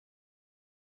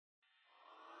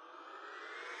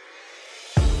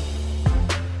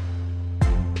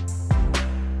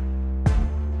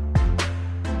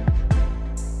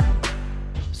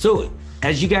So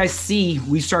as you guys see,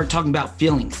 we started talking about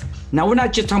feelings. Now we're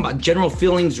not just talking about general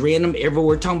feelings, random, everywhere.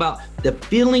 We're talking about the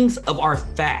feelings of our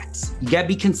facts. You gotta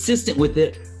be consistent with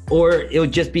it, or it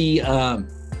would just be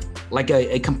like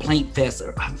a complaint fest.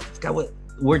 Or I forgot what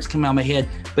words come out of my head,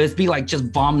 but it's be like just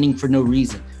vomiting for no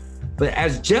reason. But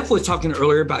as Jeff was talking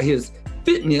earlier about his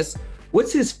fitness,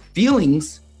 what's his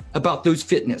feelings about those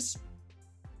fitness?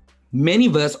 Many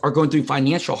of us are going through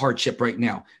financial hardship right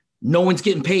now. No one's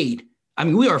getting paid. I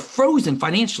mean, we are frozen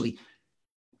financially.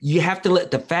 You have to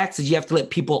let the facts is you have to let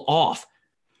people off.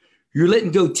 You're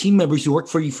letting go team members who work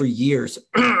for you for years.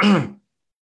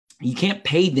 You can't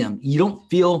pay them. You don't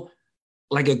feel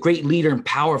like a great leader and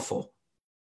powerful.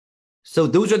 So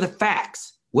those are the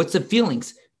facts. What's the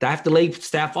feelings? That I have to lay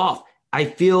staff off. I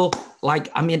feel like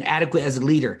I'm inadequate as a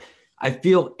leader. I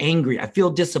feel angry. I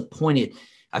feel disappointed.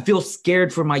 I feel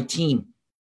scared for my team.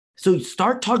 So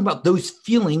start talking about those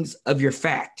feelings of your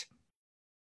fact.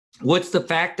 What's the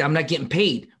fact? I'm not getting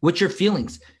paid. What's your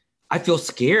feelings? I feel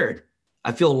scared.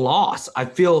 I feel lost. I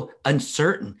feel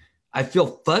uncertain. I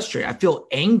feel frustrated. I feel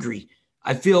angry.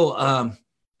 I feel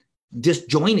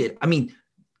disjointed. I mean,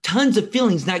 tons of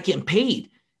feelings not getting paid.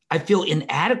 I feel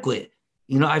inadequate.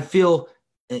 I feel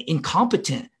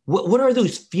incompetent. What are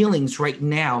those feelings right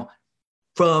now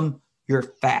from your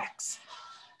facts?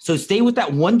 So stay with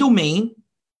that one domain,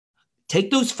 take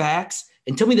those facts,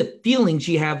 and tell me the feelings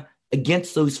you have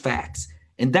against those facts.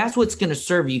 And that's what's going to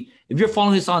serve you. If you're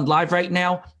following this on live right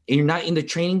now and you're not in the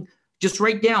training, just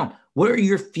write down, what are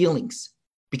your feelings?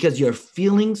 Because your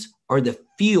feelings are the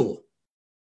fuel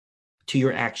to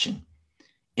your action.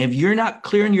 And if you're not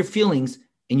clear on your feelings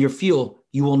and your fuel,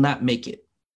 you will not make it.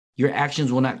 Your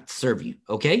actions will not serve you,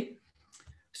 okay?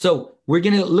 So we're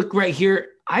going to look right here.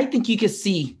 I think you can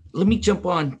see, let me jump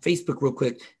on Facebook real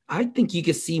quick. I think you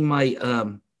can see my,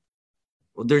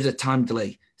 well, there's a time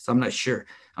delay, so I'm not sure.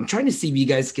 I'm trying to see if you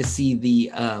guys can see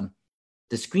the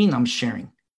screen I'm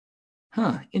sharing.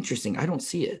 Interesting. I don't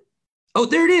see it. Oh,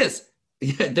 there it is.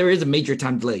 Yeah, there is a major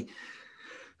time delay.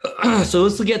 So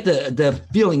let's look at the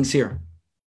feelings here.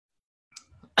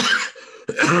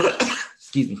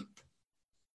 Excuse me.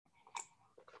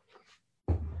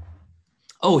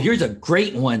 Oh, here's a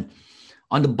great one.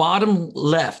 On the bottom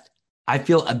left, I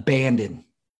feel abandoned,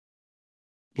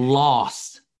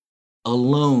 lost,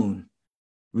 alone,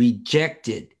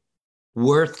 rejected,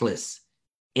 worthless,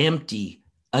 empty,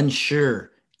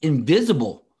 unsure,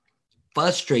 invisible,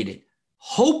 frustrated,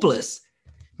 hopeless.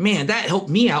 Man, that helped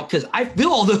me out because I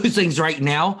feel all those things right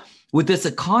now with this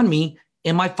economy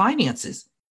and my finances.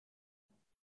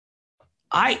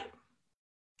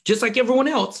 Just like everyone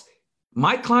else,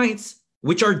 my clients,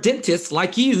 which are dentists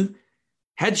like you,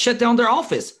 had to shut down their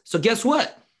office. So guess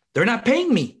what? They're not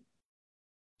paying me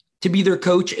to be their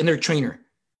coach and their trainer.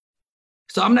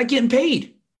 So I'm not getting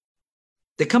paid.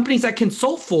 The companies I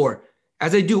consult for,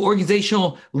 as I do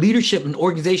organizational leadership and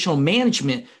organizational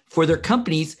management for their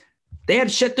companies, they had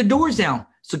to shut the doors down.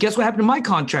 So guess what happened to my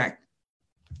contract?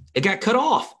 It got cut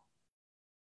off.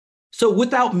 So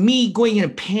without me going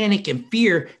in panic and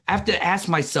fear, I have to ask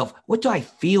myself, what do I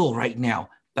feel right now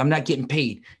that I'm not getting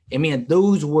paid? And man,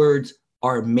 those words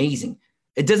are amazing.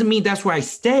 It doesn't mean that's where I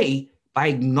stay, but I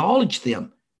acknowledge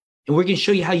them. And we're going to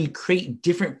show you how you create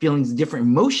different feelings, different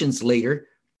emotions later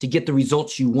to get the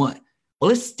results you want. Well,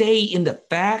 let's stay in the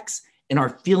facts and our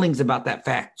feelings about that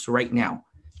fact right now.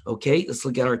 Okay, let's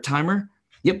look at our timer.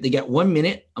 Yep, they got 1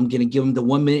 minute. I'm going to give them the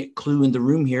 1 minute clue in the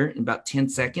room here in about 10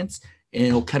 seconds, and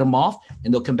it'll cut them off,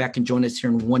 and they'll come back and join us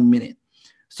here in 1 minute.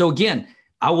 So again,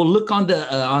 I will look on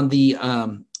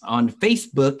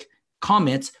Facebook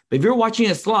comments, but if you're watching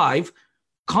us live,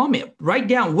 comment, write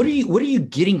down, what are you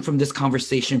getting from this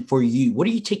conversation for you? What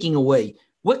are you taking away?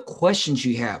 What questions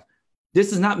you have?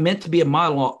 This is not meant to be a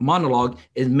monologue.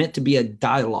 It's meant to be a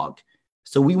dialogue.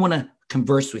 So we want to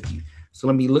converse with you. So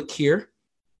let me look here.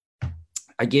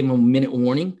 I gave them a minute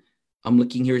warning. I'm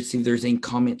looking here to see if there's any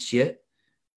comments yet.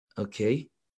 Okay.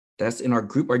 That's in our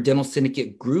group, our Dental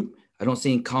Syndicate group. I don't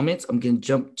see any comments. I'm going to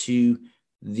jump to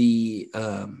the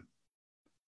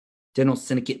Dental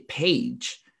Syndicate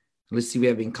page. Let's see if we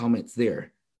have any comments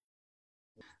there.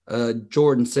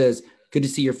 Jordan says, good to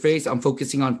see your face. I'm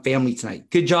focusing on family tonight.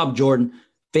 Good job, Jordan.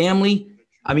 Family.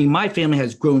 I mean, my family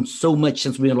has grown so much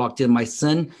since we've been locked in. My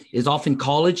son is off in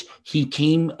college. He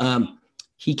came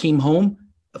home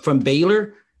from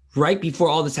Baylor right before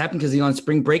all this happened because he's on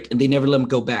spring break, and they never let him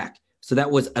go back. So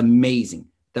that was amazing.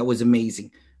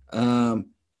 Jordan,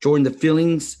 the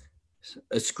feelings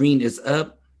screen is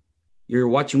up. You're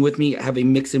watching with me. I have a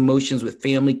mixed emotions with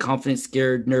family, confident,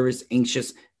 scared, nervous,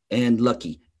 anxious, and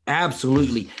lucky.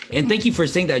 Absolutely. And thank you for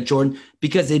saying that, Jordan,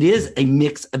 because it is a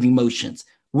mix of emotions.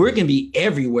 we're going to be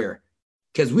everywhere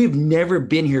because we've never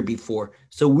been here before.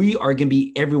 So we are going to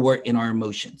be everywhere in our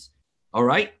emotions. All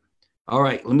right. All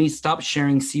right. Let me stop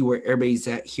sharing, see where everybody's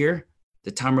at here.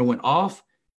 The timer went off.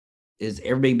 Is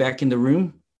everybody back in the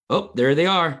room? Oh, there they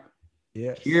are.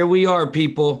 Yes. Here we are,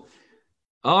 people.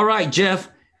 All right, Jeff.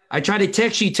 I tried to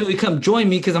text you till you come join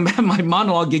me because I'm having my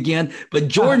monologue again. But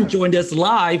Jordan joined us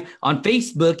live on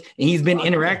Facebook, and he's been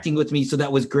interacting with me, so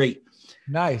that was great.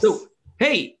 Nice. So,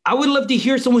 hey, I would love to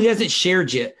hear someone who hasn't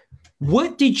shared yet.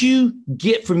 What did you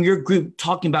get from your group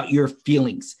talking about your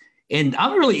feelings? And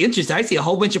I'm really interested. I see a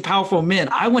whole bunch of powerful men.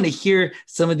 I want to hear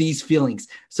some of these feelings.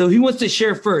 So who wants to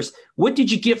share first? What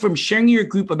did you get from sharing your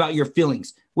group about your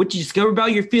feelings? What did you discover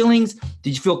about your feelings?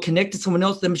 Did you feel connected to someone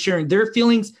else, them sharing their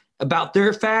feelings about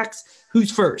their facts?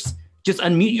 Who's first? Just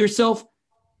unmute yourself.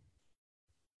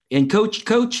 And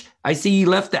coach, I see you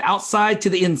left the outside to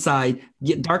the inside.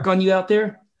 Get dark on you out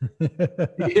there?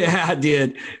 Yeah, I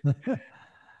did.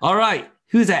 All right.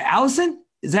 Who's that? Allison?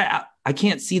 Is that, I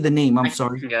can't see the name. I'm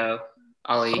sorry. Go,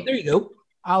 Ali. Oh, there you go.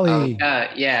 Ali.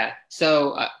 Yeah.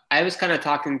 So I was kind of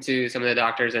talking to some of the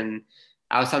doctors, and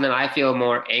I was telling them I feel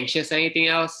more anxious than anything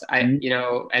else. And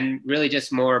really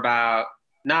just more about,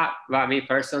 not about me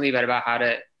personally, but about how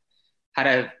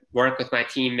to work with my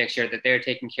team, make sure that they're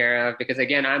taken care of. Because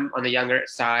again, I'm on the younger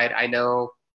side. I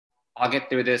know I'll get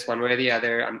through this one way or the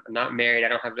other. I'm not married. I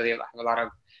don't have a lot of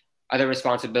other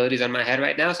responsibilities on my head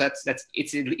right now. So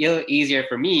it's a little easier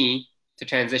for me to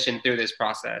transition through this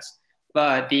process.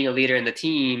 But being a leader in the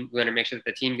team, we want to make sure that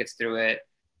the team gets through it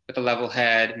with a level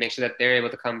head, make sure that they're able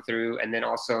to come through, and then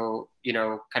also,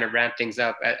 kind of ramp things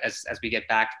up as we get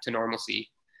back to normalcy.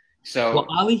 So, well,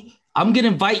 Ali, I'm going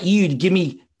to invite you to give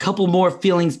me a couple more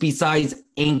feelings besides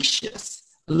anxious.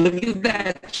 Look at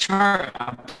that chart.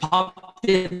 I popped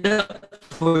it up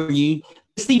for you.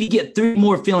 Let's see if you get 3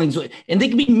 more feelings. And they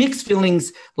can be mixed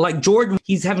feelings. Like Jordan,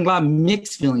 he's having a lot of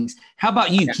mixed feelings. How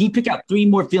about you? Can you pick out 3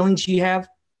 more feelings you have?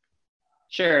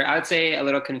 Sure. I would say a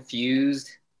little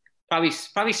confused, probably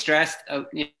stressed,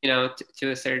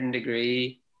 to a certain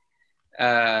degree.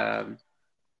 I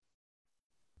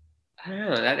don't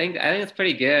know. I think it's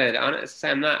pretty good. Honestly,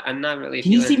 I'm not really.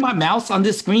 Can you see my mouse on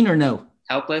this screen or no?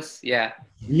 Helpless? Yeah.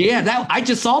 Yeah, that I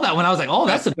just saw that one. I was like, oh,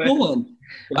 that's a cool one.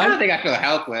 I don't think I feel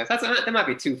helpless. That might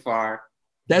be too far.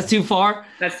 That's too far?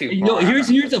 That's too far. Here's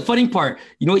the funny part.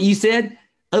 You know what you said?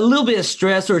 A little bit of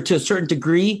stress, or to a certain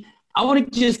degree. I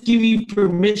want to just give you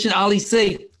permission, Ali,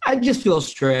 say, I just feel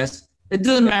stressed. It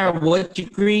doesn't matter what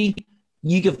degree,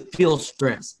 you can feel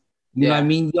stress. You know what I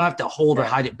mean? You don't have to hold or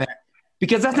hide it back.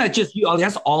 Because that's not just you, Ali,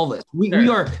 that's all of us. We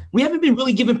haven't been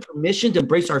really given permission to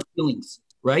embrace our feelings,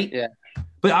 right? Yeah.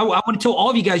 But I want to tell all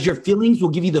of you guys, your feelings will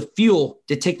give you the fuel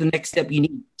to take the next step you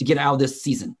need to get out of this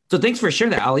season. So thanks for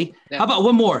sharing that, Ali. Yeah. How about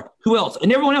one more? Who else?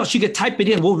 And everyone else, you could type it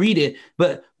in. We'll read it.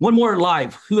 But one more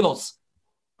live. Who else?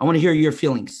 I want to hear your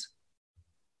feelings.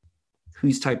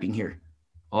 Who's typing here?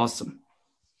 Awesome.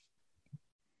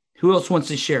 Who else wants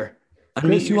to share?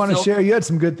 Chris, you want to share? You had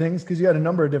some good things because you had a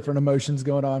number of different emotions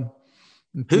going on.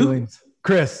 And feelings.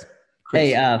 Chris.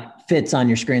 Hey, Fitz on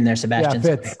your screen there, Sebastian.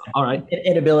 Yeah, Fitz. All right.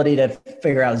 Inability to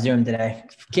figure out Zoom today.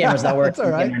 Camera's not working.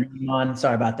 That's all right.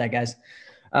 Sorry about that, guys.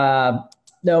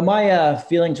 No, my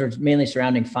feelings are mainly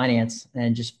surrounding finance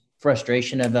and just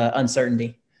frustration of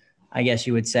uncertainty, I guess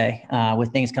you would say,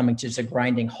 with things coming to just a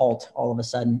grinding halt all of a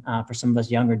sudden for some of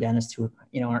us younger dentists who,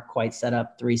 aren't quite set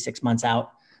up 3-6 months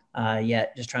out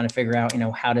yet, just trying to figure out,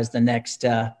 how does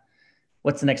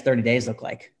what's the next 30 days look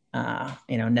like? Not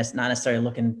necessarily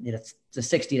looking to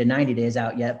 60 to 90 days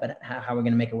out yet, but how are we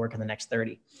going to make it work in the next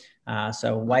 30?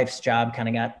 So wife's job kind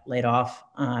of got laid off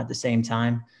at the same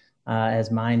time as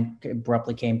mine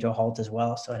abruptly came to a halt as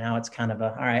well. So now it's kind of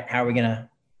all right, how are we going to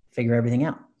figure everything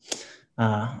out?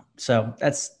 So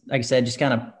that's, like I said, just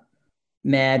kind of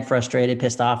mad, frustrated,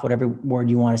 pissed off, whatever word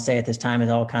you want to say at this time. It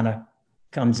all kind of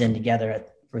comes in together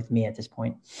with me at this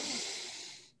point.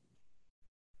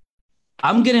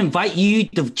 I'm going to invite you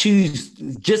to choose,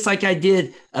 just like I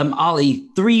did, Ali,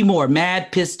 3 more: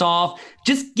 mad, pissed off.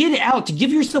 Just get it out, to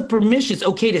give yourself permission. It's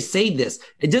okay to say this.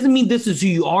 It doesn't mean this is who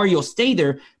you are. You'll stay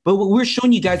there. But what we're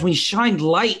showing you guys, when you shine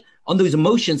light on those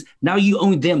emotions, now you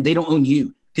own them. They don't own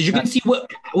you. Because you're going to see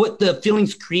what the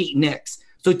feelings create next.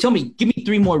 So tell me, give me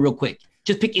 3 more real quick.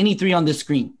 Just pick any 3 on the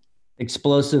screen.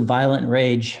 Explosive, violent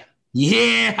rage.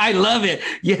 Yeah, I love it.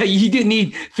 Yeah, you didn't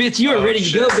need Fitz. You were ready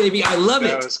to go, baby. I love it.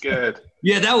 That was good.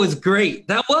 Yeah, that was great.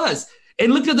 That was.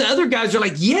 And look at the other guys are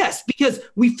like, yes, because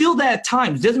we feel that at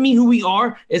times. Doesn't mean who we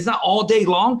are. It's not all day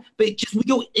long, but just we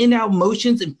go in our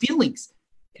emotions and feelings.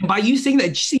 And by you saying that,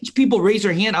 just see people raise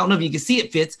their hand. I don't know if you can see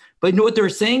it, Fitz, but you know what they're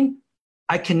saying?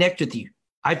 I connect with you.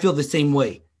 I feel the same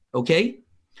way. Okay.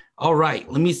 All right.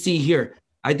 Let me see here.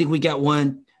 I think we got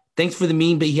one. Thanks for the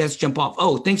meme, but he has to jump off.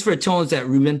 Oh, thanks for telling us that,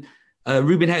 Ruben.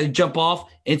 Ruben had to jump off.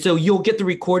 And so you'll get the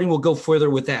recording. We'll go further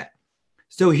with that.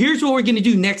 So here's what we're going to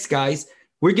do next, guys.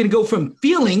 We're going to go from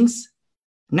feelings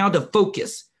now to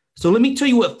focus. So let me tell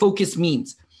you what focus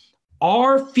means.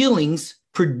 Our feelings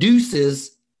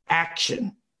produces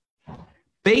action.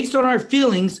 Based on our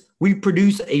feelings, we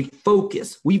produce a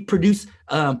focus. We produce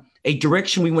a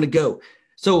direction we want to go.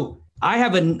 So I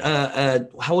have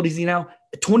how old is he now?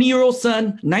 A 20-year-old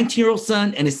son, 19-year-old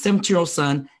son, and a 17-year-old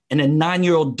son, and a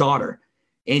 9-year-old daughter.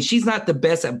 And she's not the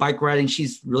best at bike riding.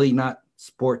 She's really not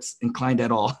sports inclined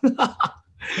at all.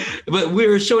 But we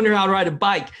were showing her how to ride a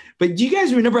bike. But do you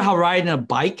guys remember how riding a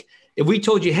bike, if we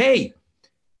told you, hey,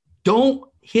 don't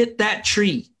hit that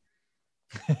tree,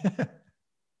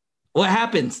 what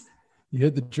happens? You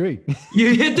hit the tree.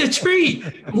 You hit the tree.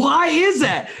 Why is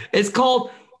that? It's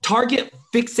called target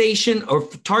fixation or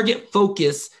target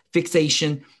focus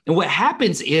fixation. And what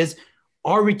happens is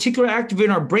our reticular activator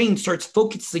in our brain starts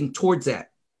focusing towards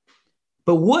that.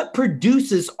 But what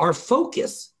produces our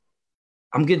focus?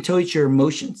 I'm going to tell you it's your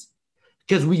emotions,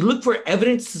 because we look for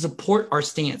evidence to support our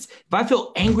stance. If I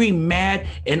feel angry, mad,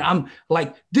 and I'm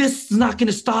like, this is not going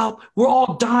to stop. We're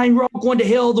all dying. We're all going to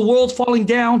hell. The world's falling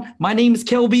down. My name is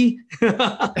Kelby.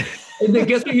 And then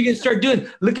guess what you're going to start doing?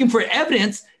 Looking for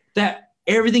evidence that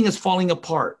everything is falling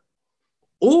apart.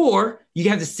 Or you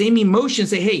have the same emotion,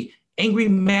 say, hey, angry,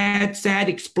 mad, sad,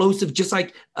 explosive, just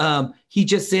like he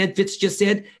just said, Fitz just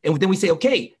said. And then we say,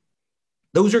 okay,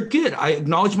 those are good. I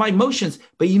acknowledge my emotions.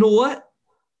 But you know what?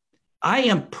 I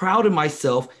am proud of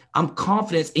myself. I'm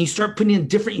confident. And you start putting in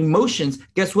different emotions.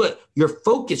 Guess what? Your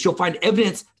focus, you'll find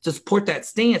evidence to support that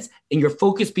stance, and your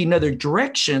focus be another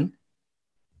direction,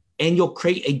 and you'll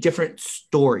create a different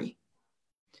story.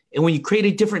 And when you create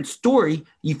a different story,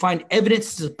 you find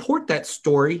evidence to support that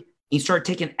story, and you start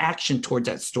taking action towards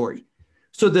that story.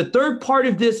 So the third part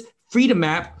of this freedom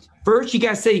map, first you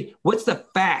got to say, what's the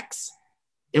facts?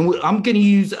 And I'm going to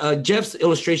use Jeff's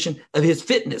illustration of his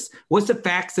fitness. What's the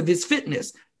facts of his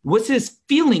fitness? What's his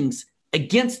feelings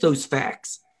against those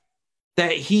facts?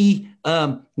 That he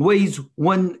weighs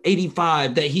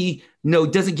 185, that he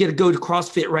doesn't get to go to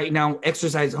CrossFit right now,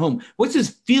 exercise at home. What's his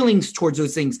feelings towards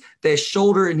those things? That his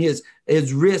shoulder and his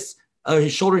wrist,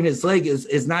 his shoulder and his leg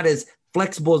is not as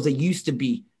flexible as they used to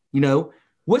be.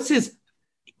 What's his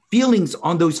feelings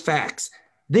on those facts?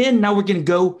 Then now we're going to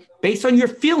go based on your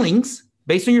feelings.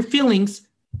 Based on your feelings,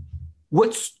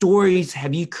 what stories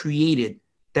have you created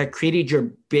that created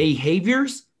your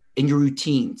behaviors and your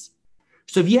routines?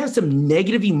 So if you have some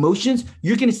negative emotions,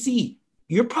 you're going to see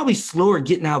you're probably slower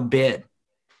getting out of bed.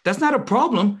 That's not a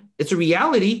problem. It's a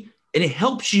reality, and it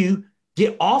helps you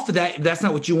get off of that if that's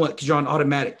not what you want, because you're on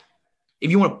automatic. If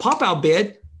you want to pop out of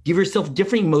bed, give yourself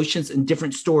different emotions and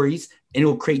different stories, and it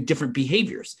will create different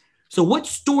behaviors. So what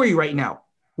story right now,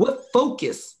 what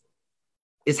focus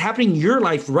is happening in your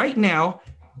life right now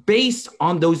based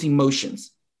on those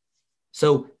emotions?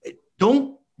 So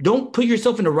don't put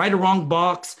yourself in the right or wrong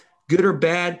box, good or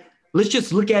bad. Let's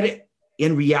just look at it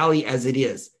in reality as it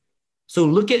is. So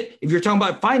look at, if you're talking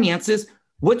about finances,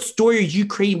 what story are you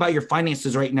creating about your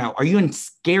finances right now? Are you in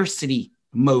scarcity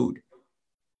mode,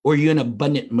 or are you in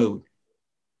abundant mode?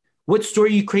 What story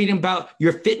are you creating about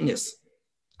your fitness?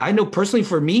 I know personally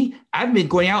for me, I've been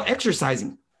going out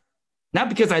exercising. Not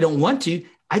because I don't want to,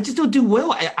 I just don't do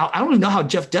well. I don't know how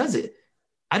Jeff does it.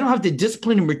 I don't have the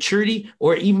discipline and maturity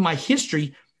or even my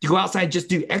history to go outside and just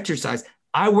do exercise.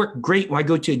 I work great when I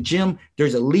go to a gym.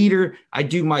 There's a leader. I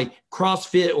do my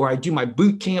CrossFit, or I do my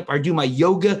boot camp, or I do my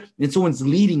yoga, and someone's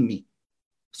leading me.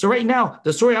 So right now,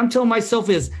 the story I'm telling myself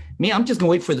is, man, I'm just going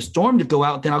to wait for the storm to go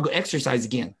out, then I'll go exercise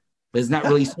again. But it's not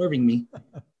really serving me.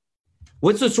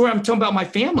 What's the story I'm telling about my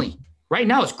family? Right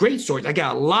now, it's great stories. I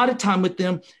got a lot of time with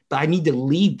them, but I need to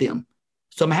lead them.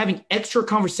 So I'm having extra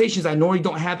conversations I normally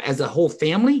don't have as a whole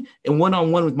family and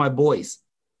one-on-one with my boys.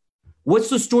 What's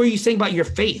the story you're saying about your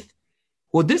faith?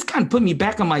 Well, this kind of put me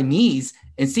back on my knees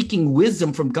and seeking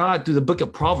wisdom from God through the book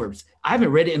of Proverbs. I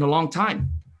haven't read it in a long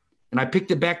time. And I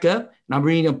picked it back up, and I'm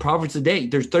reading Proverbs a day.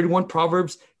 There's 31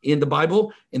 Proverbs in the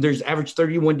Bible, and there's average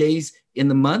 31 days in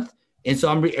the month. And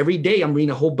so every day I'm reading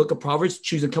a whole book of Proverbs,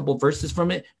 choosing a couple of verses from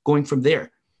it, going from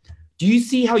there. Do you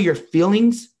see how your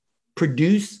feelings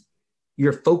produce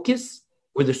your focus,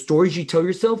 or the stories you tell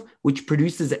yourself, which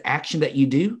produces the action that you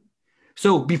do?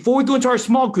 So before we go into our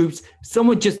small groups,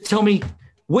 someone just tell me,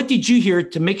 what did you hear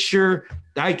to make sure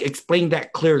that I explained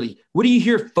that clearly? What do you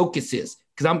hear focus is?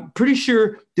 Because I'm pretty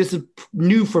sure this is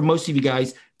new for most of you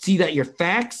guys. See that your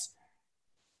facts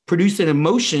produce an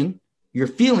emotion, your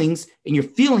feelings, and your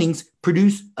feelings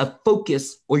produce a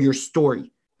focus or your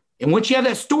story. And once you have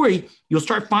that story, you'll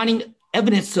start finding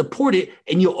evidence to support it,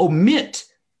 and you'll omit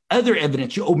other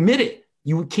evidence. You omit it.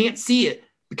 You can't see it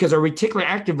because our reticular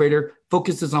activator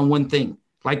focuses on one thing.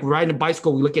 Like riding a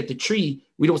bicycle, we look at the tree,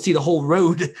 we don't see the whole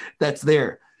road that's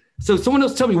there. So someone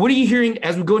else tell me, what are you hearing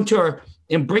as we go into our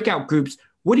in breakout groups?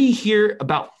 What do you hear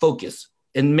about focus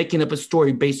and making up a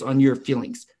story based on your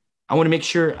feelings? I want to make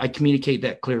sure I communicate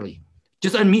that clearly.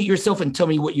 Just unmute yourself and tell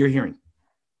me what you're hearing.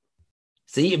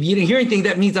 See, if you didn't hear anything,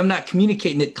 that means I'm not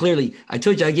communicating it clearly. I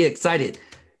told you I get excited.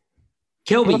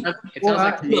 Kelby. Well,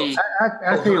 I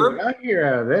tell you what I hear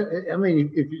out of it. I mean,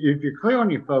 if you're clear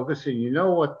on your focus and you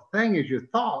know what the thing is, your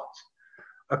thoughts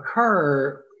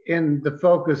occur in the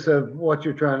focus of what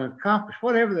you're trying to accomplish,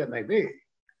 whatever that may be.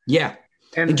 Yeah.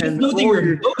 And the more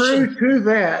you're true to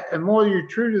that, and more you're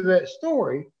true to that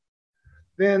story,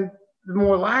 then the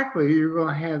more likely you're going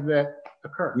to have that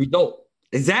occur. Result.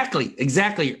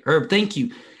 Exactly. Herb, thank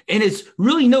you. And it's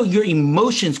really your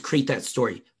emotions create that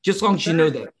story, just as long as you know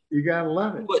that. You got to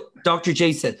love it. What Dr.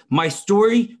 J said, my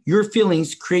story, your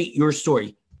feelings create your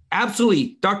story.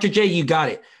 Absolutely. Dr. J, you got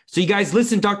it. So you guys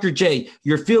listen, Dr. J,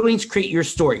 your feelings create your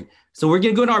story. So we're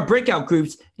going to go into our breakout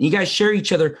groups and you guys share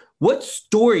each other. What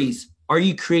stories are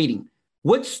you creating?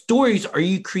 What stories are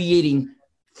you creating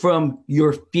from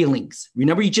your feelings?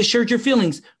 Remember, you just shared your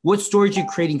feelings. What stories are you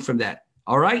creating from that?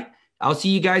 All right. I'll see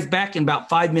you guys back in about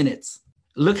 5 minutes.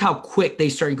 Look how quick they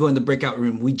started going in the breakout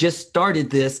room. We just started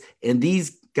this, and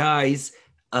these guys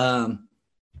are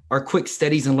quick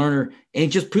studies and learner. And it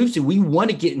just proves that we want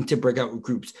to get into breakout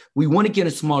groups. We want to get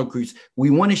in smaller groups.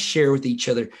 We want to share with each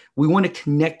other. We want to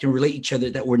connect and relate each other,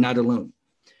 that we're not alone.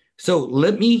 So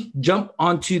let me jump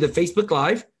onto the Facebook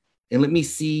Live and let me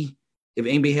see if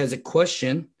anybody has a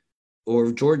question or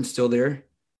if Jordan's still there.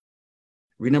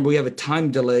 Remember, we have a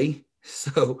time delay,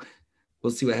 so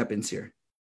we'll see what happens here.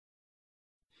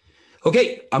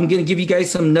 Okay, I'm going to give you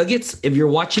guys some nuggets if you're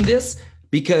watching this,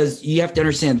 because you have to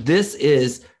understand this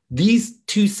is these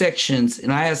two sections.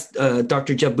 And I asked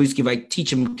Dr. Jeff Buski if I teach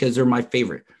them because they're my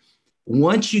favorite.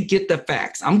 Once you get the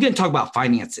facts, I'm going to talk about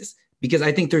finances because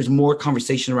I think there's more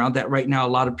conversation around that right now. A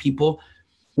lot of people,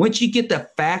 once you get the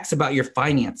facts about your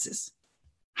finances,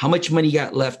 how much money you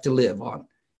got left to live on,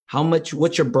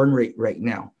 what's your burn rate right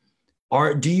now?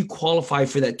 Do you qualify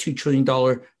for that $2 trillion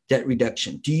debt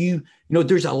reduction? Do you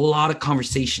there's a lot of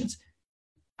conversations.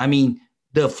 I mean,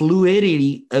 the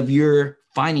fluidity of your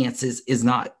finances is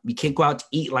not, you can't go out to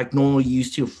eat like normally you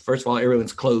used to. First of all,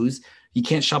 everyone's closed. You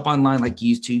can't shop online like you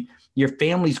used to. Your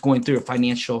family's going through a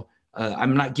financial,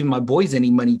 I'm not giving my boys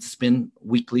any money to spend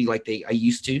weekly like I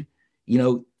used to.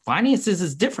 Finances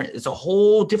is different. It's a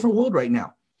whole different world right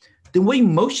now. The way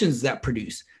emotions that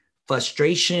produce,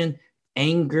 frustration,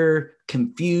 anger,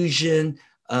 confusion,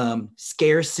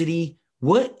 scarcity.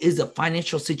 What is a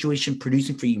financial situation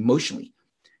producing for you emotionally?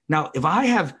 Now, if I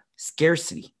have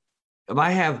scarcity, if I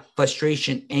have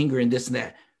frustration, anger, and this and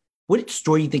that, what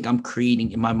story do you think I'm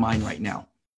creating in my mind right now?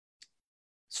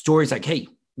 Stories like, hey,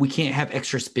 we can't have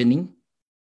extra spending.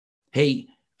 Hey,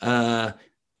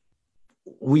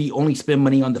 we only spend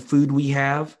money on the food we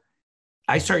have.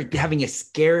 I started having a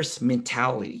scarce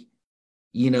mentality.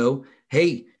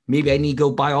 Hey, maybe I need to go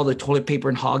buy all the toilet paper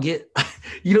and hog it.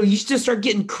 You just start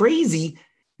getting crazy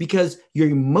because your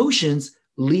emotions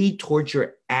lead towards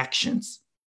your actions.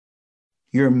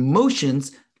 Your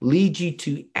emotions lead you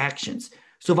to actions.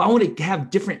 So if I want to have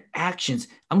different actions,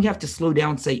 I'm going to have to slow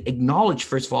down and say, acknowledge,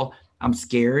 first of all, I'm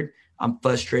scared, I'm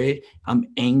frustrated, I'm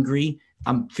angry,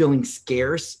 I'm feeling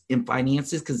scarce in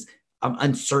finances because I'm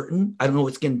uncertain. I don't know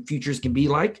what futures can be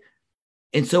like.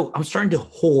 And so I'm starting to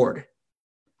hoard.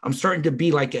 I'm starting to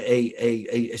be like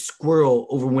a squirrel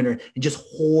over winter and just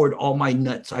hoard all my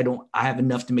nuts. I have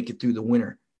enough to make it through the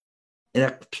winter. And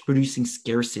that's producing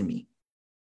scarcity in me.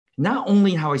 Not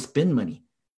only how I spend money,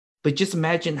 but just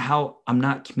imagine how I'm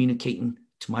not communicating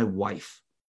to my wife,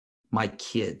 my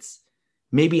kids.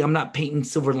 Maybe I'm not painting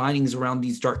silver linings around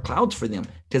these dark clouds for them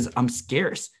because I'm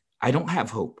scarce. I don't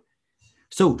have hope.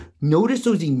 So notice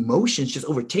those emotions just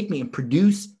overtake me and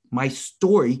produce my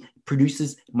story,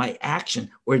 produces my action,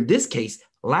 or in this case,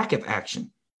 lack of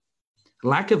action.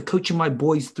 Lack of coaching my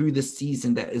boys through the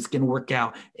season that is going to work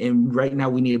out. And right now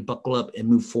we need to buckle up and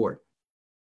move forward.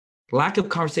 Lack of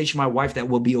conversation with my wife that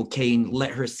will be okay and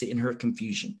let her sit in her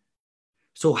confusion.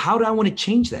 So how do I want to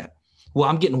change that? Well,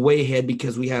 I'm getting way ahead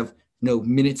because we have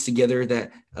minutes together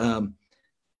that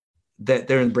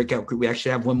they're in the breakout group. We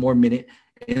actually have one more minute.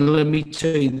 And let me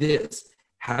tell you this.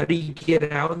 How do you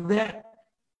get out of that?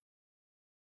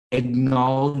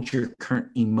 Acknowledge your current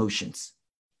emotions.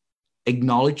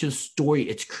 Acknowledge the story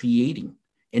it's creating.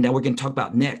 And now we're going to talk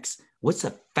about next. What's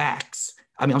the facts?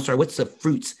 What's the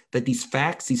fruits that these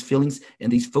facts, these feelings,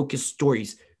 and these focused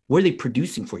stories, what are they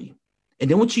producing for you? And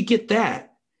then once you get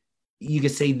that, you can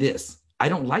say this: I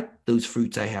don't like those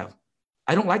fruits I have.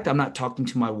 I don't like that I'm not talking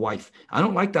to my wife. I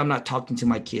don't like that I'm not talking to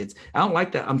my kids. I don't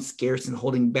like that I'm scarce and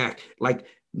holding back, like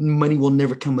money will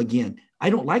never come again. I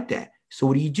don't like that. So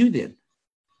what do you do then?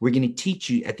 We're going to teach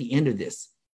you at the end of this.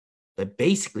 But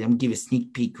basically, I'm going to give you a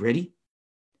sneak peek. Ready?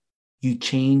 You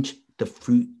change the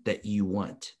fruit that you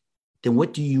want. Then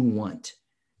what do you want?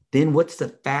 Then what's the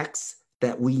facts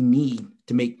that we need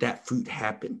to make that fruit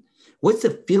happen? What's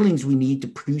the feelings we need to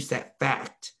produce that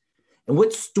fact? And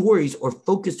what stories or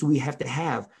focus do we have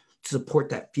to support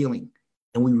that feeling?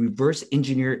 And we reverse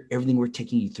engineer everything we're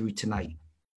taking you through tonight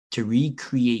to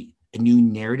recreate a new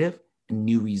narrative, a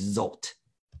new result.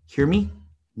 Hear me?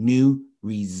 New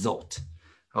result.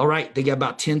 All right, they got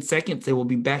about 10 seconds. They will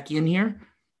be back in here.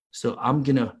 So I'm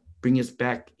going to bring us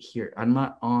back here. I'm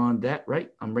not on that, right?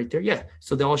 I'm right there. Yeah.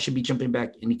 So they all should be jumping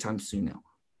back anytime soon now.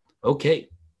 Okay.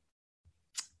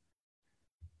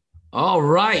 All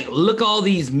right. Look, all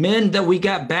these men that we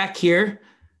got back here.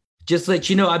 Just to let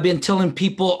you know, I've been telling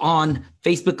people on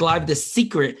Facebook Live the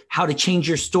secret how to change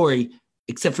your story,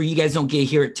 except for you guys don't get to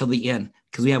hear it till the end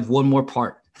because we have one more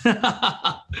part.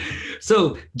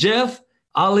 So Jeff,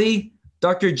 Ali,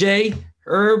 Dr. J,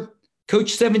 Herb,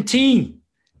 Coach 17.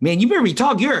 Man, you better be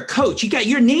talking. You're a coach.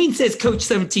 Your name says Coach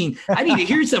 17. I need to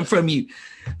hear something from you.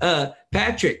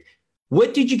 Patrick,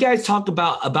 what did you guys talk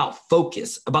about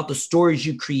focus, about the stories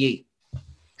you create?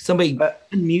 Somebody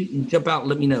unmute and jump out and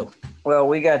let me know. Well,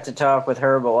 we got to talk with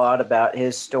Herb a lot about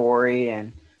his story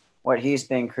and what he's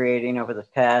been creating over the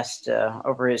past,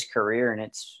 over his career. And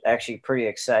it's actually pretty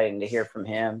exciting to hear from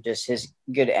him, just his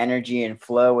good energy and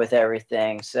flow with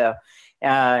everything. So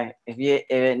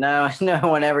if no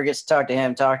one ever gets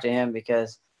to talk to him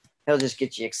because he'll just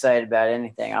get you excited about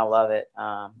anything. I love it.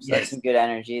 That's some good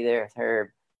energy there with Herb.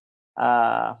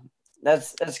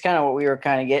 That's kind of what we were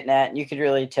kind of getting at. And you could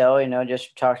really tell,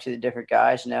 just talk to the different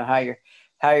guys,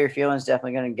 how you're feeling is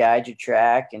definitely going to guide your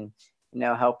track and,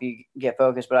 help you get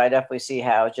focused. But I definitely see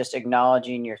how just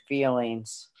acknowledging your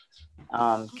feelings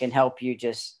can help you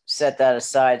just set that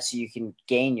aside so you can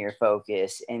gain your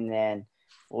focus and then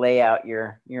lay out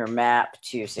your map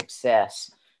to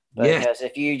success. Because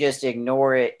if you just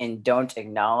ignore it and don't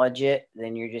acknowledge it,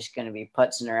 then you're just going to be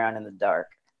putzing around in the dark.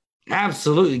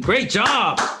 Absolutely. Great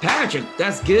job, Patrick.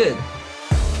 That's good.